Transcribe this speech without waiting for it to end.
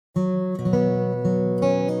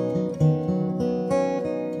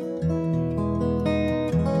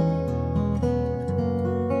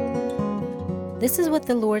This is what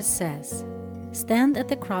the Lord says. Stand at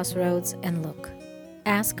the crossroads and look.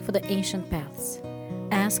 Ask for the ancient paths.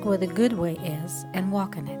 Ask where the good way is and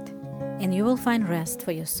walk on it, and you will find rest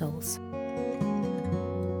for your souls.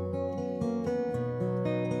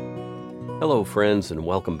 Hello, friends, and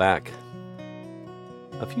welcome back.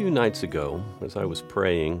 A few nights ago, as I was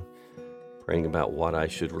praying about what I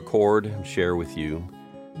should record and share with you,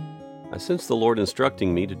 I sensed the Lord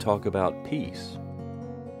instructing me to talk about peace.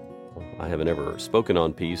 I haven't ever spoken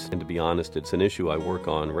on peace, and to be honest, it's an issue I work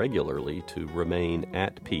on regularly to remain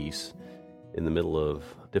at peace in the middle of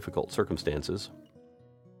difficult circumstances.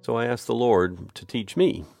 So I asked the Lord to teach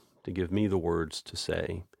me, to give me the words to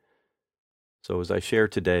say. So as I share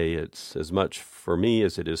today, it's as much for me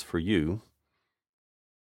as it is for you.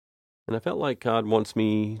 And I felt like God wants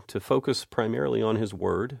me to focus primarily on His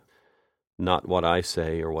Word, not what I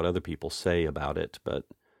say or what other people say about it, but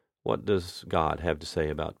what does God have to say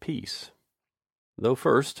about peace? Though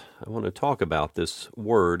first, I want to talk about this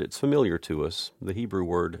word. It's familiar to us, the Hebrew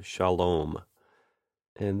word shalom.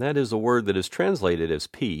 And that is a word that is translated as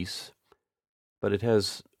peace, but it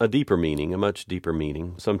has a deeper meaning, a much deeper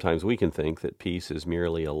meaning. Sometimes we can think that peace is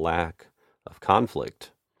merely a lack of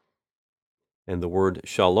conflict. And the word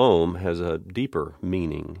shalom has a deeper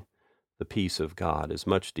meaning. The peace of God is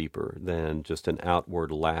much deeper than just an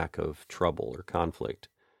outward lack of trouble or conflict.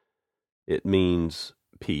 It means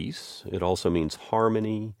peace. It also means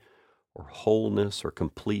harmony or wholeness or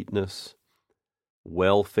completeness,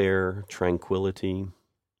 welfare, tranquility.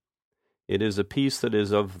 It is a peace that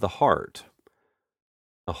is of the heart,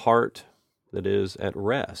 a heart that is at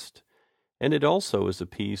rest. And it also is a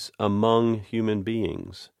peace among human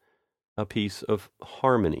beings, a peace of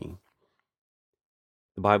harmony.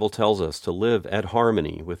 The Bible tells us to live at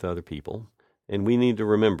harmony with other people, and we need to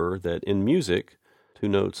remember that in music, two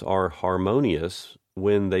notes are harmonious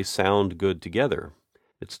when they sound good together.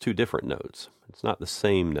 It's two different notes. It's not the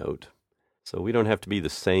same note. So we don't have to be the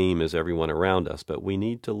same as everyone around us, but we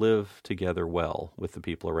need to live together well with the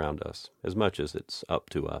people around us, as much as it's up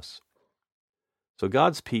to us. So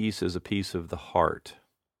God's peace is a peace of the heart,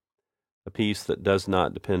 a peace that does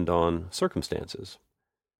not depend on circumstances.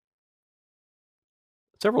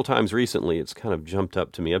 Several times recently, it's kind of jumped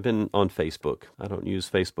up to me. I've been on Facebook. I don't use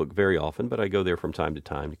Facebook very often, but I go there from time to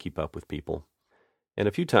time to keep up with people. And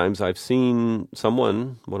a few times I've seen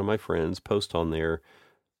someone, one of my friends, post on there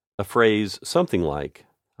a phrase, something like,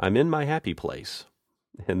 "I'm in my happy place."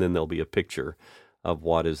 And then there'll be a picture of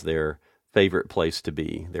what is their favorite place to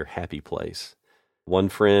be, their happy place. One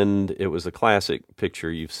friend, it was a classic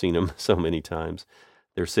picture. You've seen them so many times.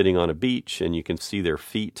 They're sitting on a beach, and you can see their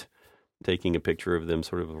feet, taking a picture of them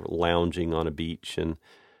sort of lounging on a beach, and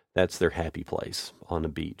that's their happy place, on a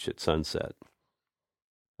beach at sunset.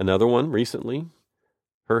 Another one recently,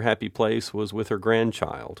 her happy place was with her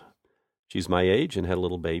grandchild. She's my age and had a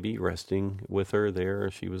little baby resting with her there.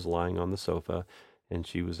 She was lying on the sofa, and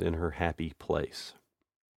she was in her happy place.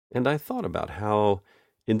 And I thought about how,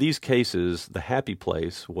 in these cases, the happy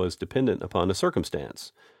place was dependent upon a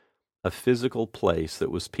circumstance, a physical place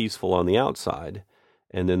that was peaceful on the outside,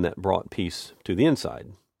 and then that brought peace to the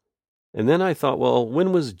inside. And then I thought, well,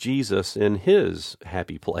 when was Jesus in his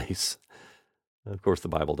happy place? Of course, the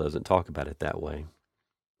Bible doesn't talk about it that way.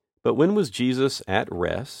 But when was Jesus at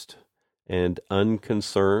rest and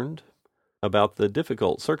unconcerned about the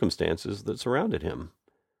difficult circumstances that surrounded him?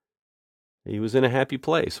 He was in a happy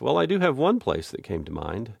place. Well, I do have one place that came to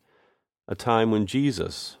mind, a time when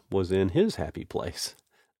Jesus was in his happy place.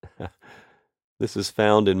 This is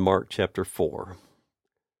found in Mark chapter 4.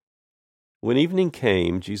 When evening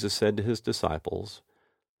came, Jesus said to his disciples,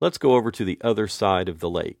 "Let's go over to the other side of the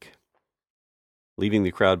lake." Leaving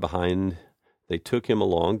the crowd behind, they took him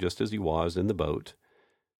along just as he was in the boat.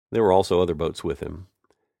 There were also other boats with him.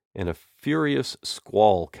 And a furious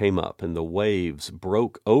squall came up, and the waves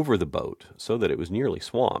broke over the boat so that it was nearly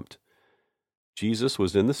swamped. Jesus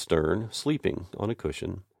was in the stern, sleeping on a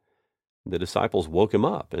cushion. The disciples woke him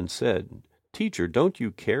up and said, "Teacher, don't you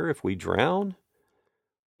care if we drown?"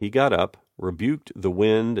 He got up, rebuked the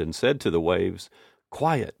wind, and said to the waves,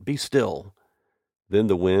 "Quiet, be still." Then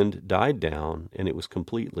the wind died down, and it was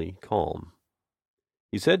completely calm.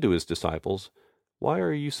 He said to his disciples, "Why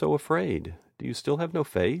are you so afraid? Do you still have no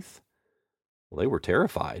faith?" Well, they were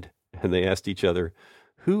terrified, and they asked each other,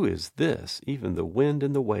 "Who is this? Even the wind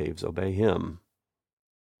and the waves obey him."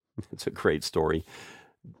 It's a great story.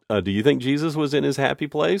 Do you think Jesus was in his happy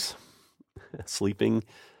place? Sleeping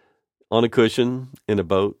on a cushion in a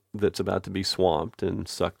boat that's about to be swamped and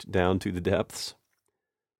sucked down to the depths?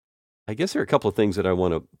 I guess there are a couple of things that I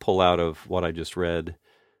want to pull out of what I just read.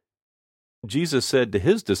 Jesus said to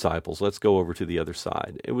his disciples, let's go over to the other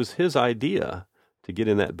side. It was his idea to get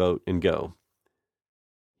in that boat and go.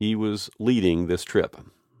 He was leading this trip.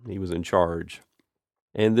 He was in charge.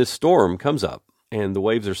 And this storm comes up, and the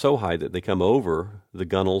waves are so high that they come over the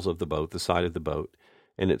gunnels of the boat, the side of the boat,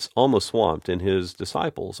 and it's almost swamped, and his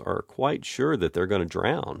disciples are quite sure that they're going to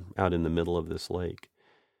drown out in the middle of this lake.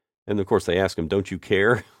 And of course they ask him, don't you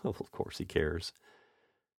care? Well, of course he cares.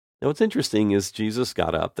 Now what's interesting is Jesus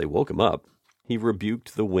got up, they woke him up, he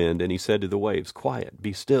rebuked the wind, and he said to the waves, quiet,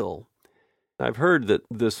 be still. I've heard that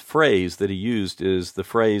this phrase that he used is the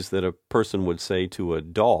phrase that a person would say to a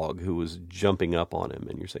dog who was jumping up on him,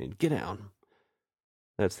 and you're saying, get down.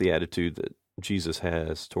 That's the attitude that Jesus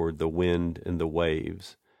has toward the wind and the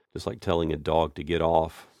waves, just like telling a dog to get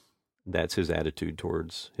off. That's his attitude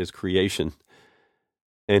towards his creation.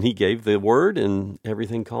 And he gave the word, and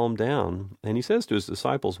everything calmed down. And he says to his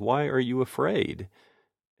disciples, why are you afraid?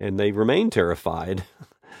 And they remain terrified.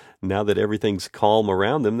 Now that everything's calm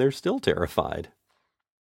around them, they're still terrified.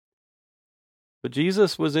 But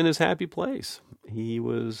Jesus was in his happy place. He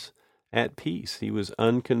was at peace. He was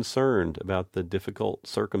unconcerned about the difficult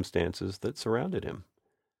circumstances that surrounded him.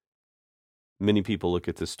 Many people look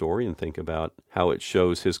at this story and think about how it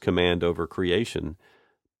shows his command over creation,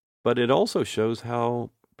 but it also shows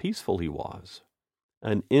how peaceful he was,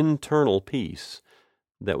 an internal peace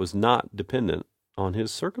that was not dependent on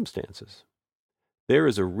his circumstances. There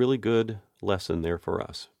is a really good lesson there for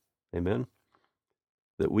us. Amen?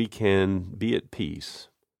 That we can be at peace.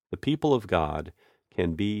 The people of God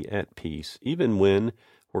can be at peace, even when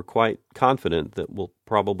we're quite confident that we'll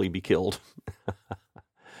probably be killed.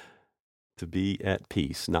 To be at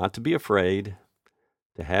peace, not to be afraid,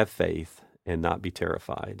 to have faith and not be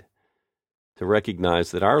terrified. To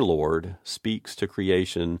recognize that our Lord speaks to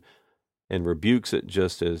creation and rebukes it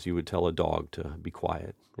just as you would tell a dog to be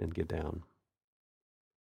quiet and get down.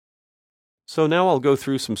 So now I'll go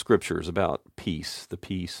through some scriptures about peace, the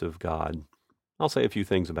peace of God. I'll say a few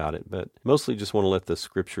things about it, but mostly just want to let the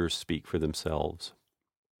scriptures speak for themselves.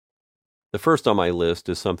 The first on my list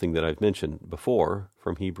is something that I've mentioned before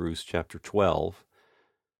from Hebrews chapter 12.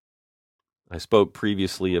 I spoke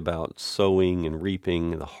previously about sowing and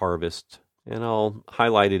reaping the harvest, and I'll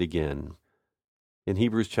highlight it again. In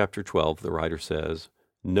Hebrews chapter 12, the writer says,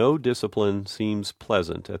 no discipline seems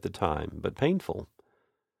pleasant at the time, but painful.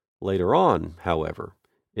 Later on, however,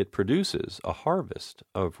 it produces a harvest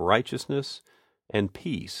of righteousness and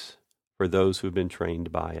peace for those who have been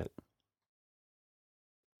trained by it.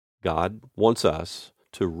 God wants us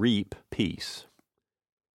to reap peace,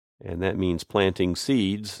 and that means planting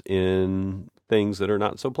seeds in things that are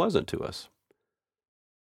not so pleasant to us.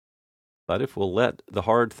 But if we'll let the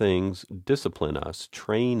hard things discipline us,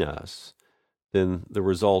 train us, then the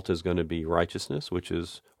result is going to be righteousness, which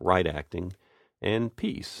is right acting, and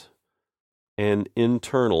peace, and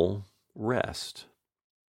internal rest.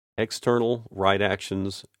 External right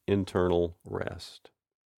actions, internal rest.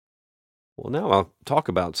 Well, now I'll talk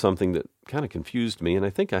about something that kind of confused me, and I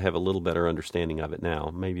think I have a little better understanding of it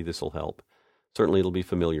now. Maybe this will help. Certainly it'll be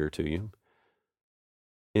familiar to you.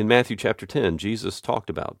 In Matthew chapter 10, Jesus talked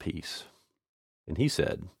about peace, and he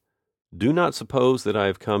said, do not suppose that I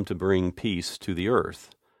have come to bring peace to the earth.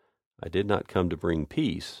 I did not come to bring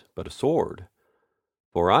peace, but a sword.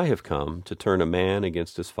 For I have come to turn a man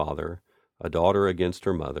against his father, a daughter against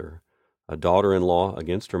her mother, a daughter-in-law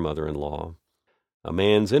against her mother-in-law. A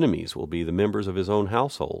man's enemies will be the members of his own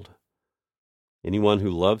household. Anyone who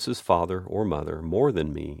loves his father or mother more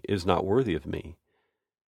than me is not worthy of me.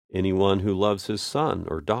 Anyone who loves his son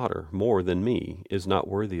or daughter more than me is not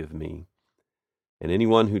worthy of me. And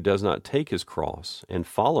anyone who does not take his cross and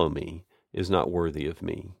follow me is not worthy of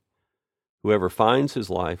me. Whoever finds his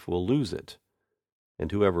life will lose it,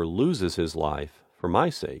 and whoever loses his life for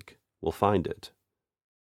my sake will find it.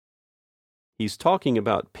 He's talking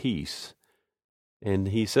about peace, and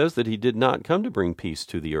he says that he did not come to bring peace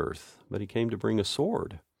to the earth, but he came to bring a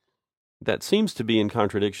sword. That seems to be in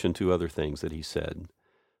contradiction to other things that he said,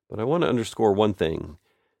 but I want to underscore one thing.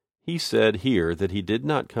 He said here that he did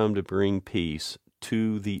not come to bring peace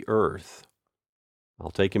to the earth.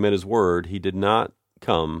 I'll take him at his word. He did not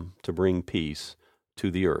come to bring peace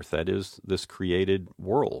to the earth, that is, this created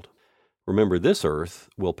world. Remember, this earth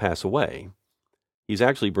will pass away. He's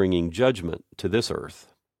actually bringing judgment to this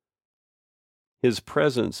earth. His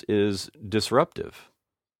presence is disruptive,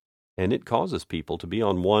 and it causes people to be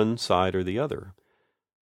on one side or the other.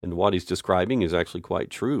 And what he's describing is actually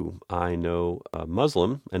quite true. I know a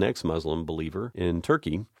Muslim, an ex-Muslim believer in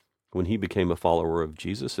Turkey. When he became a follower of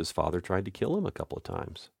Jesus, his father tried to kill him a couple of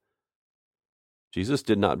times. Jesus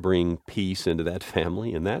did not bring peace into that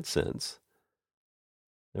family in that sense.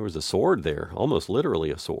 There was a sword there, almost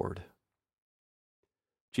literally a sword.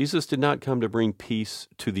 Jesus did not come to bring peace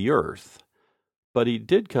to the earth, but he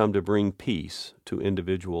did come to bring peace to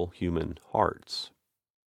individual human hearts.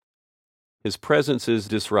 His presence is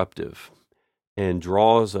disruptive and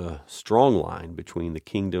draws a strong line between the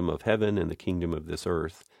kingdom of heaven and the kingdom of this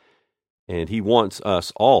earth, and he wants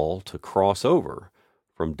us all to cross over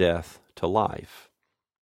from death to life.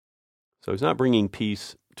 So he's not bringing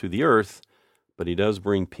peace to the earth, but he does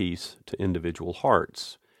bring peace to individual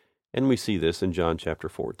hearts. And we see this in John chapter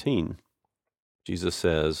 14. Jesus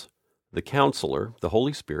says, "The Counselor, the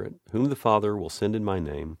Holy Spirit, whom the Father will send in my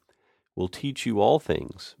name, will teach you all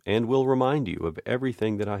things and will remind you of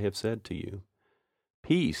everything that I have said to you.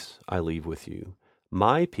 Peace I leave with you.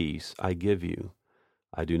 My peace I give you.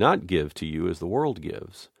 I do not give to you as the world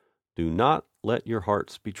gives. Do not let your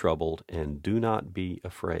hearts be troubled and do not be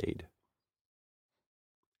afraid."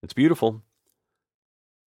 It's beautiful.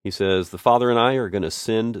 He says, the Father and I are going to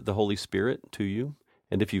send the Holy Spirit to you.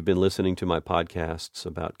 And if you've been listening to my podcasts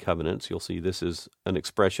about covenants, you'll see this is an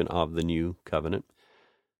expression of the new covenant,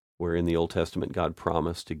 where in the Old Testament God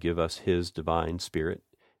promised to give us his divine Spirit.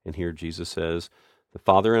 And here Jesus says, the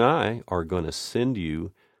Father and I are going to send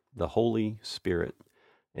you the Holy Spirit.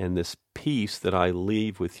 And this peace that I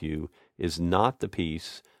leave with you is not the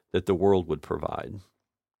peace that the world would provide.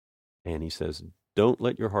 And he says, don't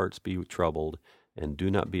let your hearts be troubled and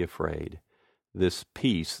do not be afraid. This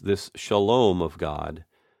peace, this shalom of God,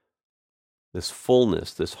 this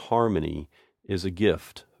fullness, this harmony is a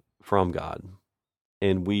gift from God.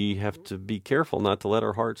 And we have to be careful not to let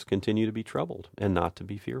our hearts continue to be troubled and not to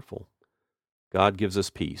be fearful. God gives us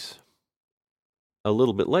peace. A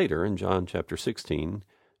little bit later in John chapter 16,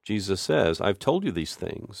 Jesus says, I've told you these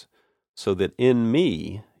things so that in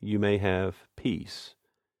me you may have peace.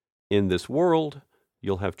 In this world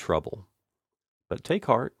you'll have trouble. But take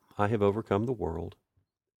heart, I have overcome the world.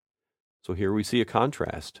 So here we see a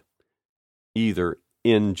contrast, either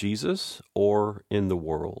in Jesus or in the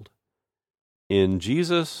world. In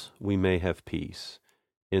Jesus, we may have peace.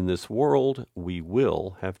 In this world, we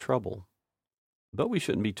will have trouble. But we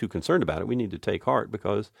shouldn't be too concerned about it. We need to take heart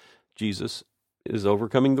because Jesus is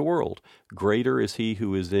overcoming the world. Greater is he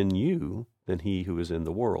who is in you than he who is in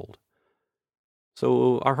the world.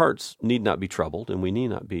 So our hearts need not be troubled and we need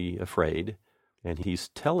not be afraid. And he's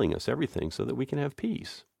telling us everything so that we can have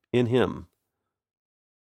peace in him.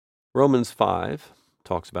 Romans 5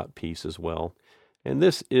 talks about peace as well. And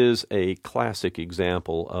this is a classic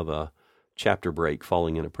example of a chapter break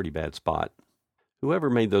falling in a pretty bad spot. Whoever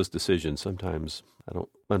made those decisions, sometimes I don't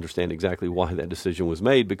understand exactly why that decision was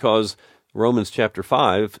made, because Romans chapter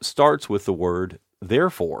 5 starts with the word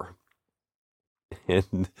therefore.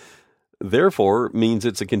 And therefore means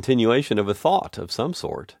it's a continuation of a thought of some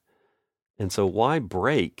sort. And so why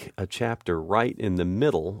break a chapter right in the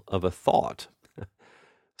middle of a thought?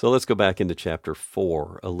 So let's go back into chapter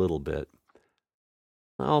 4 a little bit.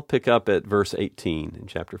 I'll pick up at verse 18 in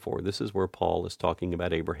chapter 4. This is where Paul is talking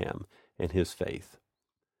about Abraham and his faith.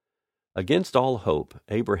 Against all hope,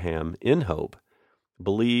 Abraham, in hope,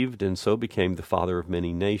 believed and so became the father of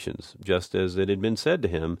many nations, just as it had been said to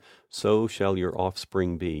him, so shall your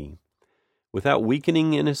offspring be. Without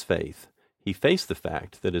weakening in his faith, he faced the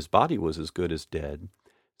fact that his body was as good as dead,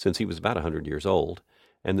 since he was about 100 years old,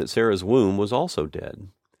 and that Sarah's womb was also dead.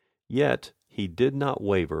 Yet he did not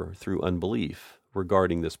waver through unbelief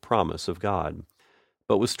regarding this promise of God,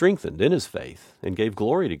 but was strengthened in his faith and gave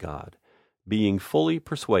glory to God, being fully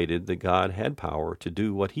persuaded that God had power to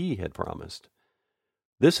do what he had promised.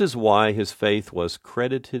 This is why his faith was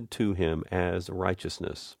credited to him as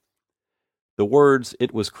righteousness. The words,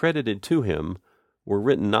 "it was credited to him," were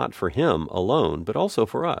written not for him alone, but also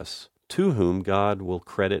for us, to whom God will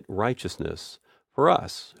credit righteousness, for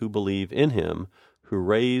us who believe in him who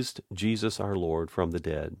raised Jesus our Lord from the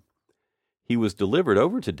dead. He was delivered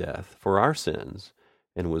over to death for our sins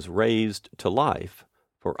and was raised to life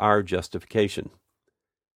for our justification.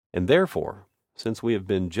 And therefore, since we have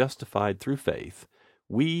been justified through faith,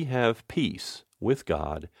 we have peace with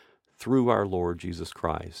God through our Lord Jesus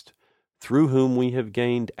Christ, through whom we have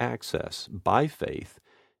gained access by faith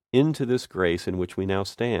into this grace in which we now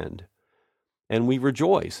stand. And we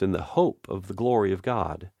rejoice in the hope of the glory of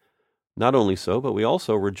God. Not only so, but we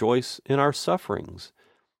also rejoice in our sufferings,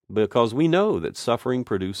 because we know that suffering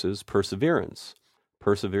produces perseverance,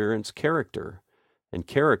 perseverance character, and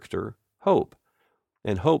character hope.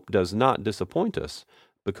 And hope does not disappoint us,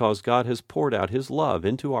 because God has poured out his love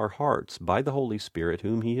into our hearts by the Holy Spirit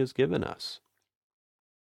whom he has given us.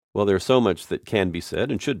 Well, there's so much that can be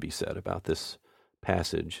said and should be said about this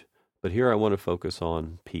passage, but here I want to focus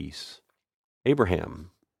on peace.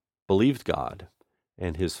 Abraham believed God,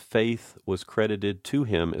 and his faith was credited to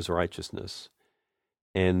him as righteousness.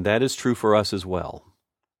 And that is true for us as well.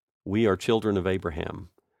 We are children of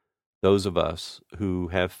Abraham, those of us who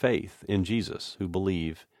have faith in Jesus, who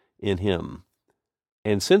believe in him.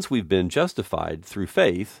 And since we've been justified through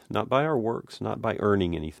faith, not by our works, not by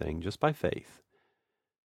earning anything, just by faith,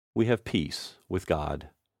 we have peace with God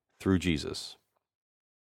through Jesus.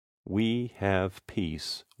 We have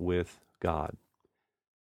peace with God.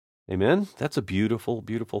 Amen? That's a beautiful,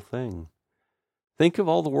 beautiful thing. Think of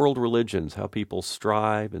all the world religions, how people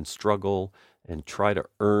strive and struggle and try to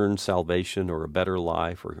earn salvation or a better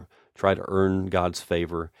life or try to earn God's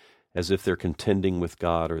favor as if they're contending with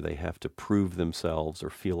God or they have to prove themselves or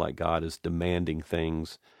feel like God is demanding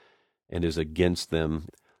things and is against them.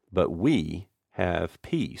 But we have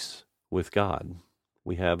peace with God.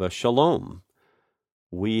 We have a shalom.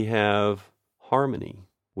 We have harmony.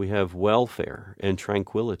 We have welfare and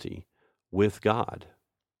tranquility with God.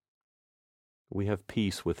 We have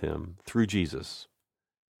peace with him through Jesus.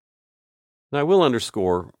 Now, I will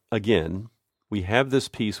underscore again, we have this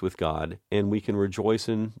peace with God, and we can rejoice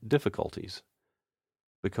in difficulties,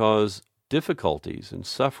 because difficulties and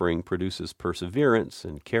suffering produces perseverance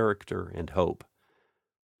and character and hope.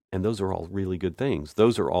 And those are all really good things.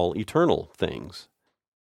 Those are all eternal things.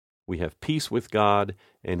 We have peace with God,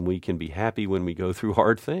 and we can be happy when we go through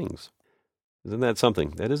hard things. Isn't that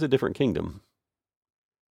something? That is a different kingdom.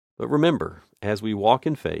 But remember, as we walk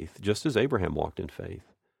in faith, just as Abraham walked in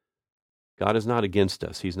faith, God is not against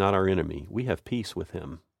us. He's not our enemy. We have peace with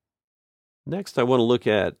him. Next, I want to look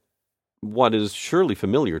at what is surely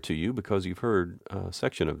familiar to you because you've heard a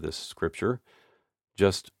section of this scripture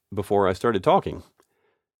just before I started talking.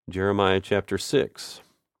 Jeremiah chapter 6.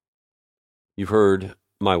 You've heard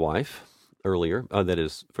my wife earlier. That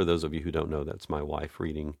is, for those of you who don't know, that's my wife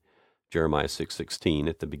reading Jeremiah 6:16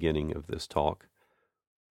 at the beginning of this talk.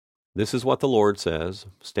 This is what the Lord says,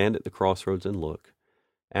 stand at the crossroads and look.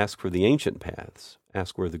 Ask for the ancient paths.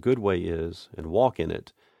 Ask where the good way is and walk in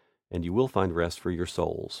it, and you will find rest for your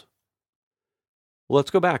souls. Well,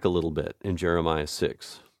 let's go back a little bit in Jeremiah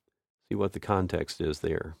 6. See what the context is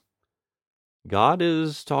there. God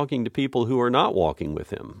is talking to people who are not walking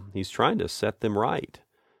with him. He's trying to set them right,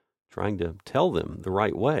 trying to tell them the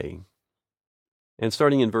right way. And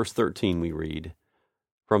starting in verse 13, we read,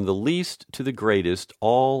 from the least to the greatest,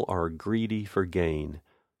 all are greedy for gain.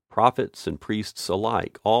 Prophets and priests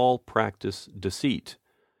alike, all practice deceit.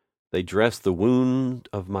 They dress the wound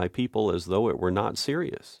of my people as though it were not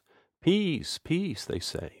serious. Peace, peace, they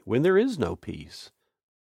say, when there is no peace.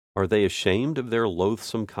 Are they ashamed of their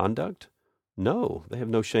loathsome conduct? No, they have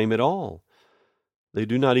no shame at all. They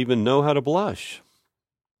do not even know how to blush.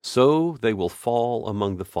 So they will fall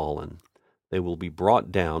among the fallen. They will be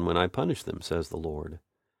brought down when I punish them, says the Lord.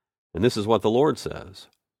 And this is what the Lord says.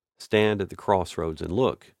 Stand at the crossroads and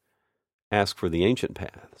look. Ask for the ancient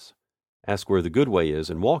paths. Ask where the good way is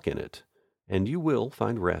and walk in it, and you will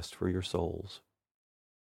find rest for your souls.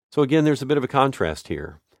 So again, there's a bit of a contrast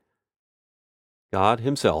here. God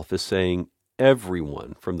himself is saying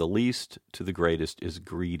everyone, from the least to the greatest, is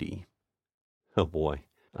greedy. Oh boy,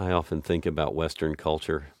 I often think about Western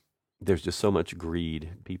culture. There's just so much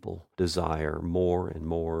greed. People desire more and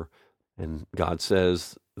more. And God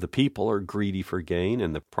says the people are greedy for gain,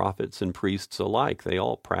 and the prophets and priests alike, they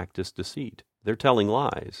all practice deceit. They're telling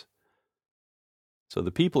lies. So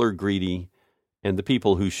the people are greedy, and the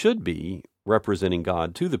people who should be representing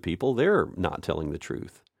God to the people, they're not telling the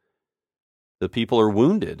truth. The people are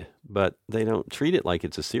wounded, but they don't treat it like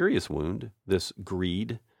it's a serious wound, this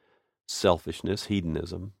greed, selfishness,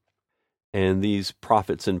 hedonism. And these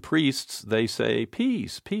prophets and priests, they say,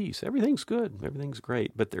 peace, peace, everything's good, everything's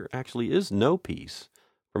great. But there actually is no peace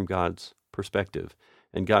from God's perspective.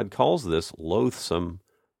 And God calls this loathsome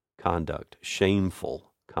conduct,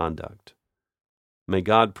 shameful conduct. May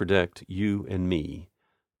God protect you and me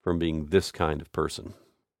from being this kind of person.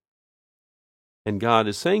 And God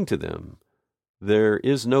is saying to them, there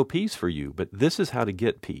is no peace for you, but this is how to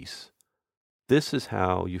get peace. This is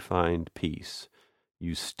how you find peace.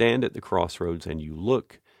 You stand at the crossroads and you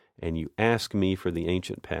look and you ask me for the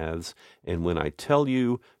ancient paths. And when I tell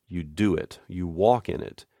you, you do it. You walk in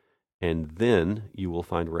it. And then you will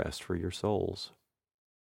find rest for your souls.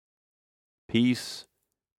 Peace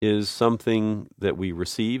is something that we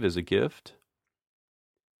receive as a gift.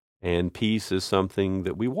 And peace is something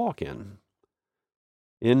that we walk in.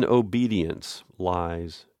 In obedience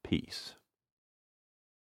lies peace.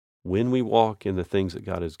 When we walk in the things that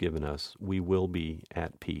God has given us, we will be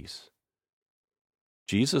at peace.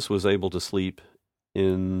 Jesus was able to sleep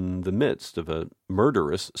in the midst of a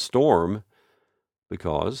murderous storm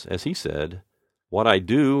because, as he said, what I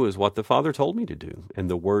do is what the Father told me to do, and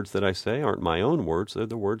the words that I say aren't my own words, they're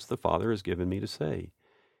the words the Father has given me to say.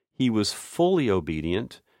 He was fully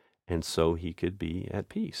obedient, and so he could be at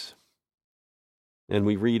peace. And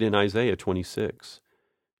we read in Isaiah 26,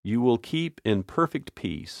 "You will keep in perfect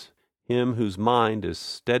peace him whose mind is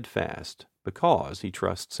steadfast, because he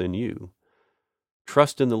trusts in you.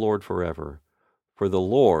 Trust in the Lord forever, for the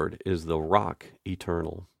Lord is the rock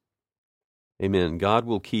eternal." Amen. God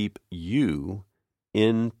will keep you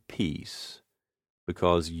in peace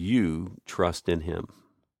because you trust in him.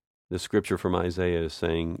 The scripture from Isaiah is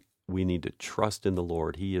saying we need to trust in the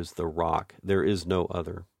Lord. He is the rock. There is no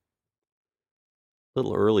other. A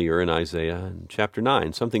little earlier in Isaiah, in chapter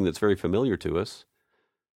 9, something that's very familiar to us.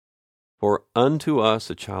 "For unto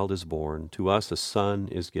us a child is born, to us a son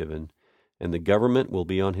is given, and the government will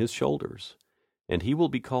be on his shoulders. And he will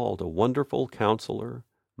be called a Wonderful Counselor,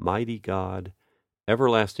 Mighty God,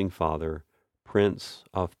 Everlasting Father, Prince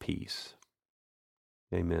of Peace."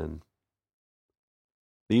 Amen.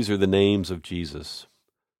 These are the names of Jesus,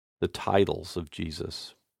 the titles of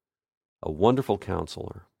Jesus. A Wonderful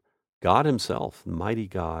Counselor, God himself, Mighty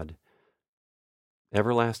God,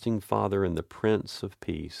 Everlasting Father, and the Prince of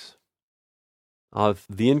Peace. Of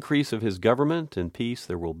the increase of his government and peace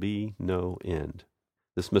there will be no end.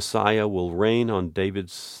 This Messiah will reign on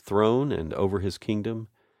David's throne and over his kingdom,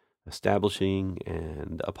 establishing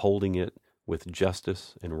and upholding it with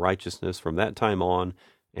justice and righteousness from that time on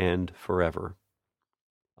and forever.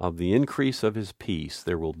 Of the increase of his peace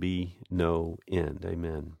there will be no end.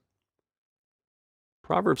 Amen.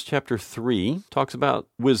 Proverbs chapter 3 talks about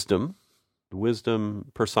wisdom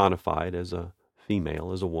personified as a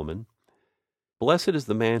female, as a woman. "Blessed is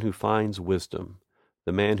the man who finds wisdom,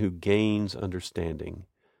 the man who gains understanding.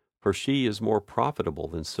 For she is more profitable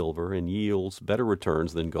than silver and yields better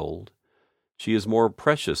returns than gold. She is more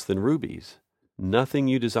precious than rubies. Nothing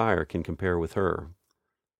you desire can compare with her.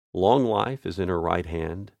 Long life is in her right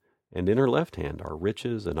hand, and in her left hand are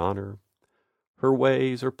riches and honor. Her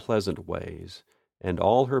ways are pleasant ways, and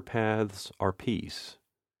all her paths are peace.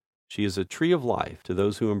 She is a tree of life to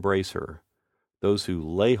those who embrace her. Those who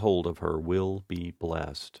lay hold of her will be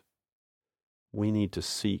blessed." We need to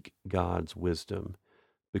seek God's wisdom,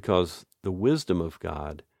 because the wisdom of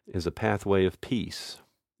God is a pathway of peace,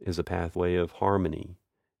 is a pathway of harmony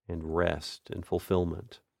and rest and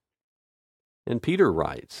fulfillment. And Peter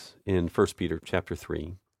writes in 1 Peter chapter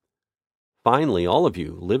 3, "Finally, all of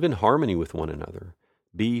you, live in harmony with one another.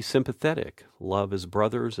 Be sympathetic, love as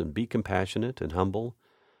brothers, and be compassionate and humble.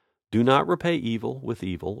 Do not repay evil with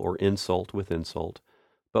evil or insult with insult,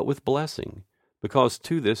 but with blessing, because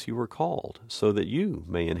to this you were called, so that you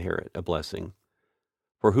may inherit a blessing.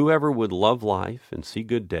 For whoever would love life and see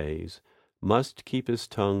good days must keep his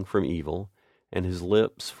tongue from evil and his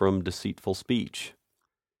lips from deceitful speech.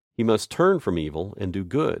 He must turn from evil and do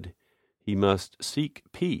good. He must seek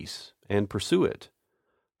peace and pursue it.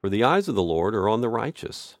 For the eyes of the Lord are on the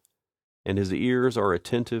righteous, and his ears are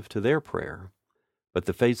attentive to their prayer. But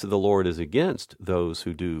the face of the Lord is against those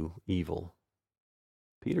who do evil."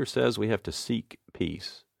 Peter says we have to seek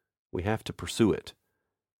peace. We have to pursue it.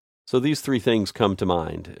 So these three things come to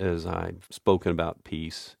mind as I've spoken about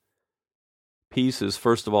peace. Peace is,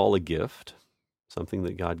 first of all, a gift, something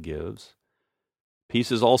that God gives.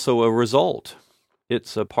 Peace is also a result.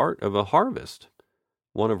 It's a part of a harvest,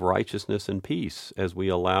 one of righteousness and peace, as we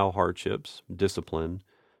allow hardships, discipline,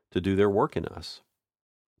 to do their work in us.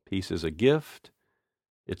 Peace is a gift.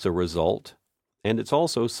 It's a result, and it's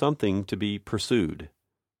also something to be pursued.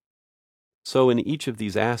 So in each of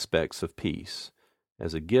these aspects of peace,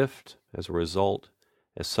 as a gift, as a result,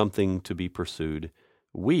 as something to be pursued,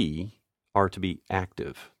 we are to be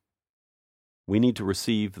active. We need to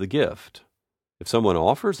receive the gift. If someone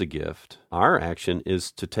offers a gift, our action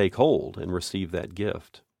is to take hold and receive that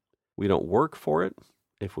gift. We don't work for it.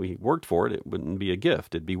 If we worked for it, it wouldn't be a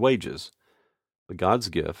gift, it'd be wages. But God's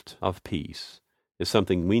gift of peace is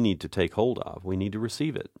something we need to take hold of. We need to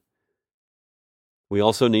receive it. We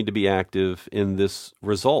also need to be active in this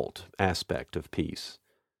result aspect of peace.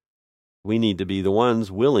 We need to be the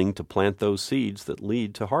ones willing to plant those seeds that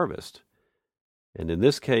lead to harvest. And in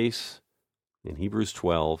this case, in Hebrews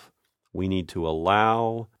 12, we need to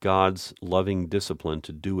allow God's loving discipline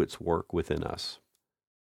to do its work within us.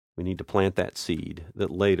 We need to plant that seed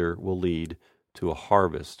that later will lead to a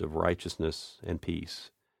harvest of righteousness and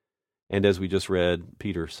peace. And as we just read,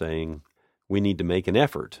 Peter saying, we need to make an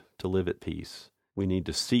effort to live at peace. We need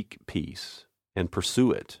to seek peace and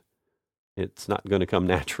pursue it. It's not going to come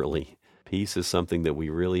naturally. Peace is something that we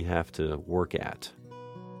really have to work at.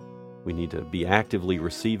 We need to be actively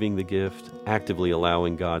receiving the gift, actively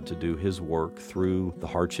allowing God to do His work through the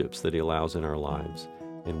hardships that He allows in our lives.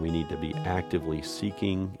 And we need to be actively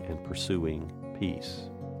seeking and pursuing peace.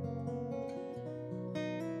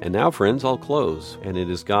 And now, friends, I'll close. And it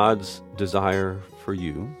is God's desire for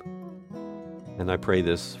you, and I pray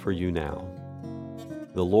this for you now.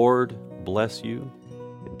 The Lord bless you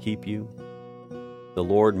and keep you. The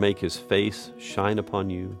Lord make His face shine upon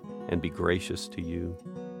you and be gracious to you.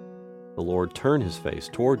 The Lord turn His face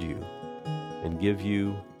toward you and give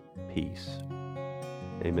you peace.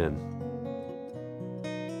 Amen.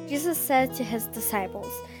 Jesus said to His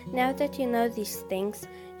disciples, "Now that you know these things,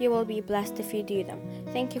 you will be blessed if you do them."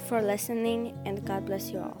 Thank you for listening, and God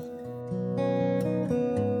bless you all.